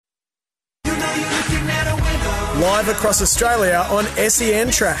live across Australia on SEN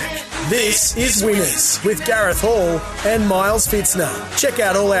Track. This is Winners with Gareth Hall and Miles Fitzner. Check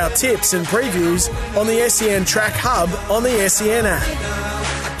out all our tips and previews on the SEN Track Hub on the SEN app.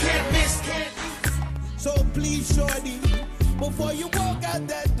 So please, shorty, before you walk out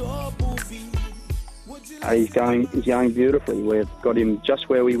that door, He's going beautifully. We've got him just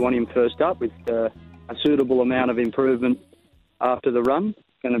where we want him first up, with a suitable amount of improvement after the run.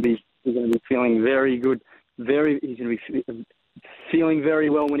 He's going to be feeling very good. He's going to be feeling very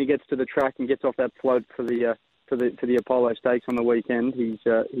well when he gets to the track and gets off that float for the Apollo Stakes on the weekend. He's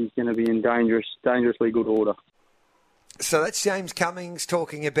going to be in dangerously good order. So that's James Cummings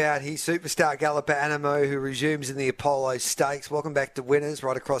talking about his superstar galloper Anamoe, who resumes in the Apollo Stakes. Welcome back to Winners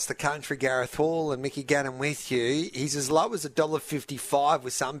right across the country. Gareth Hall and Mickey Gannon with you. He's as low as $1.55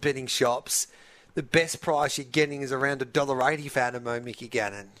 with some betting shops. The best price you're getting is around $1.80 for Anamoe, Mickey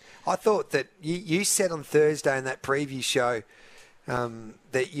Gannon. I thought that you said on Thursday in that preview show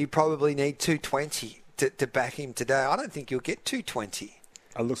that you probably need $2.20 to back him today. I don't think you'll get $2.20.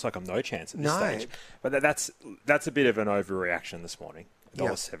 It looks like I'm no chance at this stage. But that's a bit of an overreaction this morning.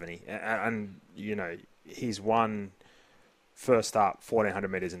 $1.70. And, you know, he's won first up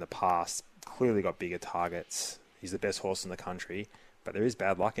 1,400 metres in the past. Clearly got bigger targets. He's the best horse in the country. But there is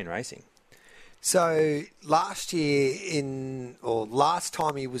bad luck in racing. So last time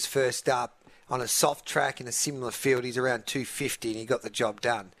he was first up on a soft track in a similar field, he's around 250 and he got the job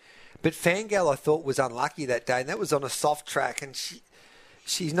done. But Fangirl, I thought, was unlucky that day, and that was on a soft track, and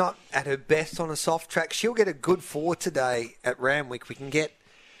she's not at her best on a soft track. She'll get a good 4 today at Randwick. We can get,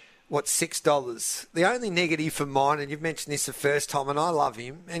 $6. The only negative for mine, and you've mentioned this the first time, and I love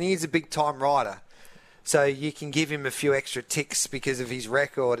him, and he's a big-time rider. So you can give him a few extra ticks because of his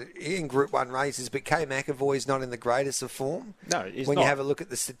record in Group 1 races, but Kay McAvoy's not in the greatest of form. No, he's when not. you have a look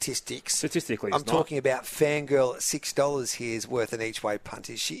at the statistics. Statistically, I'm talking about Fangirl at $6 here is worth an each-way punt,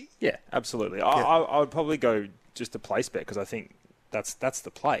 is she? Yeah, absolutely. I would probably go just a place bet because I think that's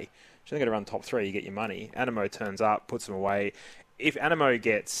the play. She's going to run top 3, you get your money. Anamoe turns up, puts them away. If Anamoe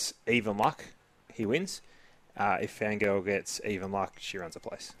gets even luck, he wins. If Fangirl gets even luck, she runs a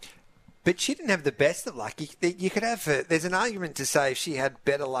place. But she didn't have the best of luck. You could have. There's an argument to say if she had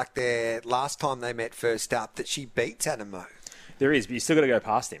better luck there last time they met first up, that she beats Anamoe. There is, but you still got to go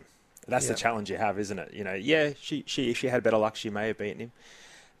past him. That's the challenge you have, isn't it? You know, if she had better luck, she may have beaten him,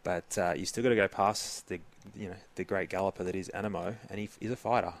 but you still got to go past the great galloper that is Anamoe, and he's a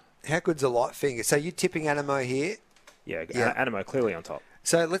fighter. How good's a light finger? So you're tipping Anamoe here? Yeah. Anamoe clearly on top.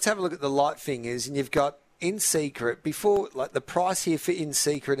 So let's have a look at the light fingers, and you've got In Secret, before, like the price here for In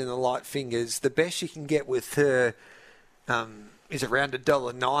Secret and the light fingers, the best you can get with her is around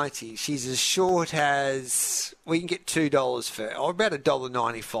 $1.90. She's as short as, you can get $2 for, or about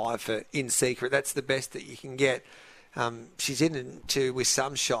 $1.95 for In Secret. That's the best that you can get. She's into, with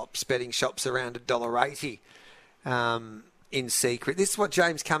some shops, betting shops, around $1.80 In Secret. This is what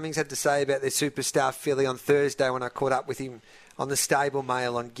James Cummings had to say about their superstar filly on Thursday when I caught up with him on the Stable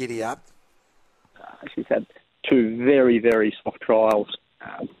Mail on Giddy Up. She's had 2 very, very soft trials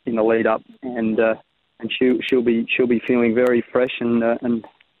in the lead up, and she'll be feeling very fresh, and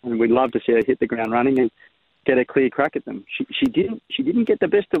we'd love to see her hit the ground running and get a clear crack at them. She didn't get the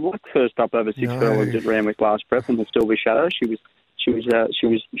best of luck first up over 6 furlongs at Randwick last prep in the Silver Shadow. She was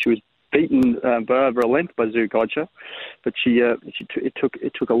beaten by over a length by Zoo Gotcha, but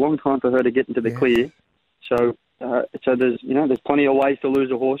it took a long time for her to get into the clear. So there's plenty of ways to lose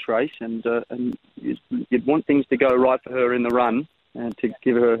a horse race, and you'd want things to go right for her in the run to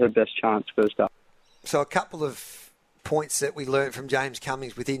give her best chance first up. So a couple of points that we learned from James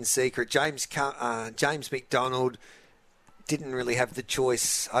Cummings with In Secret. James McDonald didn't really have the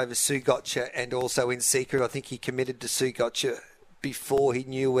choice over Sue Gotcha and also In Secret. I think he committed to Sue Gotcha before he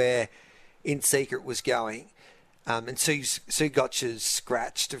knew where In Secret was going. And Sue Gotcha's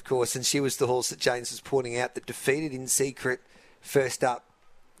scratched, of course, and she was the horse that James was pointing out that defeated In Secret first up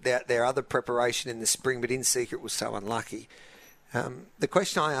their other preparation in the spring, but In Secret was so unlucky. The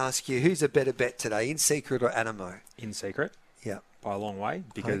question I ask you, who's a better bet today, In Secret or Anamoe? In Secret? Yeah. By a long way,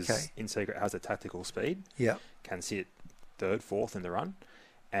 because In Secret has a tactical speed. Yeah. Can sit 3rd, 4th in the run,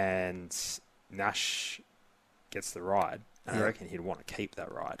 and Nash gets the ride. And I reckon he'd want to keep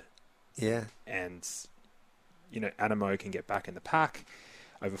that ride. Yeah. And Anamoe can get back in the pack.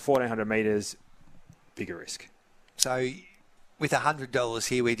 Over 1,400 metres, bigger risk. So with $100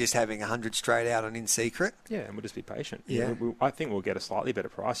 here, we're just having 100 straight out on In Secret? Yeah, and we'll just be patient. Yeah. I think we'll get a slightly better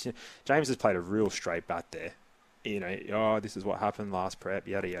price. James has played a real straight bat there. This is what happened last prep,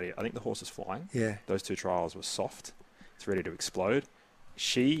 yada, yada. I think the horse is flying. Yeah. Those 2 trials were soft. It's ready to explode.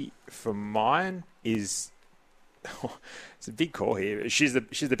 She, for mine, is it's a big call here. She's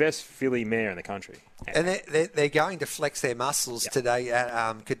the best filly mare in the country. And they're going to flex their muscles today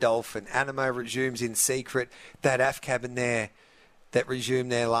at Godolphin. Animo resumes in Secret. That AFCAB in there that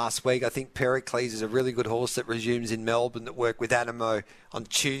resumed there last week. I think Pericles is a really good horse that resumes in Melbourne that worked with Animo on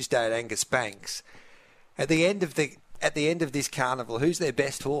Tuesday at Angus Banks. At the end of this carnival, who's their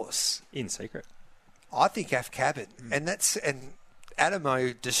best horse? In Secret. I think AFCAB. And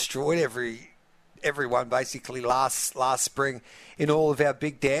Animo destroyed everyone basically last spring in all of our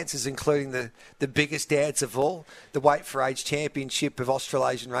big dances, including the biggest dance of all, the Weight for Age Championship of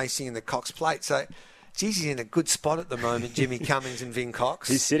Australasian Racing in the Cox Plate. So, geez, he's in a good spot at the moment, Jimmy Cummings and Vin Cox.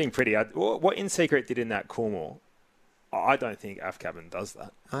 He's sitting pretty. What In Secret did in that Coolmore, I don't think AFCAB does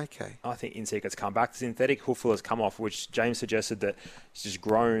that. Okay. I think In Secret's come back. Synthetic hoof has come off, which James suggested that it's just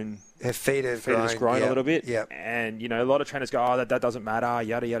grown. Her feet have grown a little bit. Yep. And, a lot of trainers go, oh, that doesn't matter,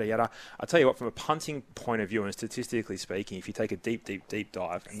 yada, yada, yada. I'll tell you what, from a punting point of view and statistically speaking, if you take a deep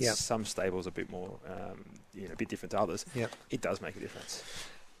dive, and some stables are a bit more, a bit different to others, it does make a difference.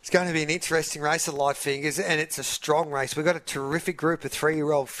 It's going to be an interesting race at Light Fingers, and it's a strong race. We've got a terrific group of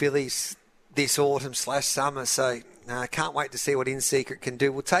 3-year-old fillies this autumn/summer, so I can't wait to see what In Secret can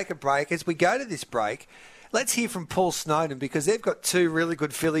do. We'll take a break. As we go to this break, let's hear from Paul Snowden, because they've got 2 really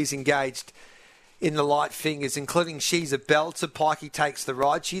good fillies engaged in the Light Fingers, including She's a Belter. Pikey Takes the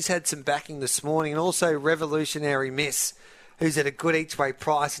Ride. She's had some backing this morning, and also Revolutionary Miss, who's at a good each-way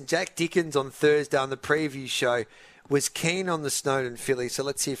price. And Jack Dickens on Thursday on the preview show was keen on the Snowden filly. So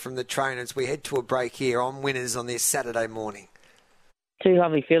let's hear from the trainers. We head to a break here on Winners on this Saturday morning. 2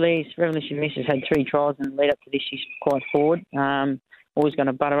 lovely fillies. Revolution Miss has had 3 trials and lead up to this. She's quite forward. Always going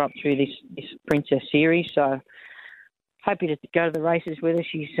to butter up through this Princess series. So happy to go to the races with her.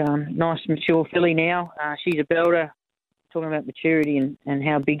 She's nice, mature filly now. She's a belter. Talking about maturity and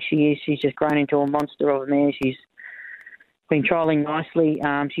how big she is. She's just grown into a monster of a mare. She's been trialling nicely.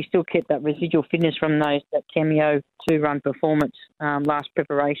 She still kept that residual fitness from that Cameo 2-run performance last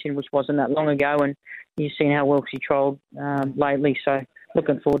preparation, which wasn't that long ago, and you've seen how well she trialled lately. So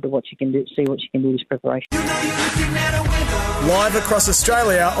looking forward to what she can do. See what she can do this preparation. Live across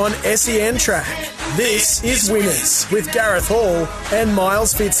Australia on SEN Track. This is Winners with Gareth Hall and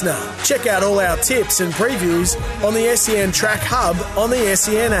Miles Fitzner. Check out all our tips and previews on the SEN Track Hub on the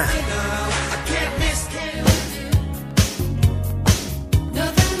SEN app.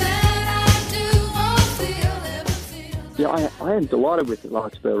 Yeah, I am delighted with the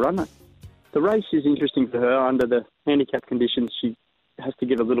Larkspur runner. The race is interesting for her. Under the handicap conditions, she has to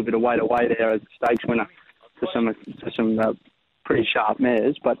give a little bit of weight away there as a stakes winner for some pretty sharp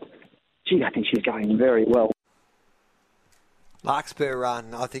mares. But, gee, I think she's going very well. Larkspur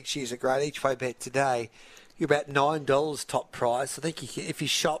run, I think she's a great each-way bet today. You're about $9 top price. I think if you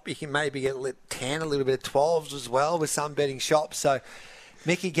shop, you can maybe get a little 10, a little bit of 12s as well with some betting shops. So,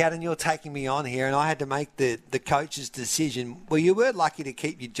 Mickey Gadden, you're taking me on here, and I had to make the coach's decision. Well, you were lucky to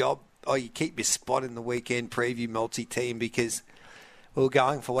keep your job, or you keep your spot in the weekend preview multi-team, because we were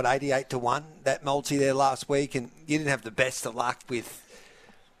going for, 88-1, that multi there last week, and you didn't have the best of luck with,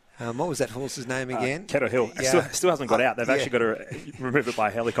 what was that horse's name again? Kettle Hill. Yeah. Still hasn't got out. They've actually got to remove it by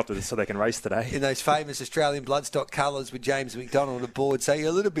helicopter so they can race today. In those famous Australian bloodstock colours with James McDonald aboard, so you're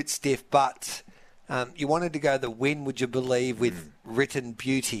a little bit stiff, but you wanted to go the win, would you believe, with Written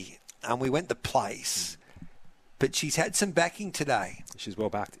Beauty. We went the place, but she's had some backing today. She's well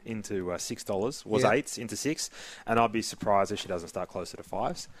backed into $6, was 8s into 6, and I'd be surprised if she doesn't start closer to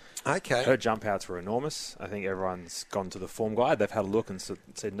 5s. Okay. Her jump outs were enormous. I think everyone's gone to the form guide. They've had a look and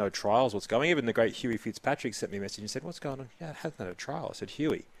said no trials, what's going. Even the great Huey Fitzpatrick sent me a message and said, what's going on? Yeah, it hasn't had a trial. I said,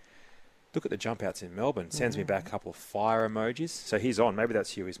 Huey, look at the jump outs in Melbourne. Sends me back a couple of fire emojis. So he's on. Maybe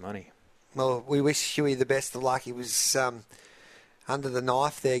that's Huey's money. Well, we wish Huey the best of luck. He was under the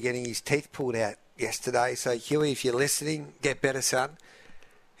knife there getting his teeth pulled out yesterday. So, Huey, if you're listening, get better, son.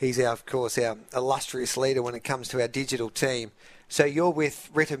 He's, of course, our illustrious leader when it comes to our digital team. So you're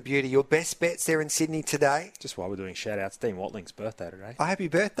with Written Beauty. Your best bets there in Sydney today? Just while we're doing shout-outs, Dean Watling's birthday today. Oh, happy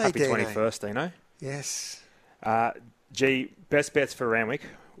birthday, Dino. Happy 21st, Dino. Yes. Best bets for Randwick.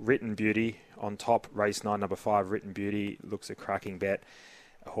 Written Beauty on top. Race 9, number 5, Written Beauty. Looks a cracking bet.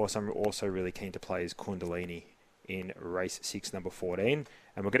 A horse I'm also really keen to play is Kundalini in race 6, number 14.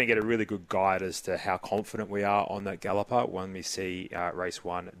 And we're going to get a really good guide as to how confident we are on that galloper when we see race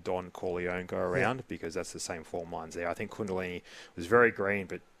 1, Don Corleone go around, because that's the same form lines there. I think Kundalini was very green,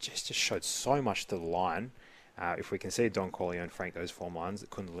 but just showed so much to the line. If we can see Don Corleone frank those form lines,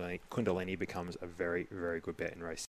 Kundalini becomes a very, very good bet in race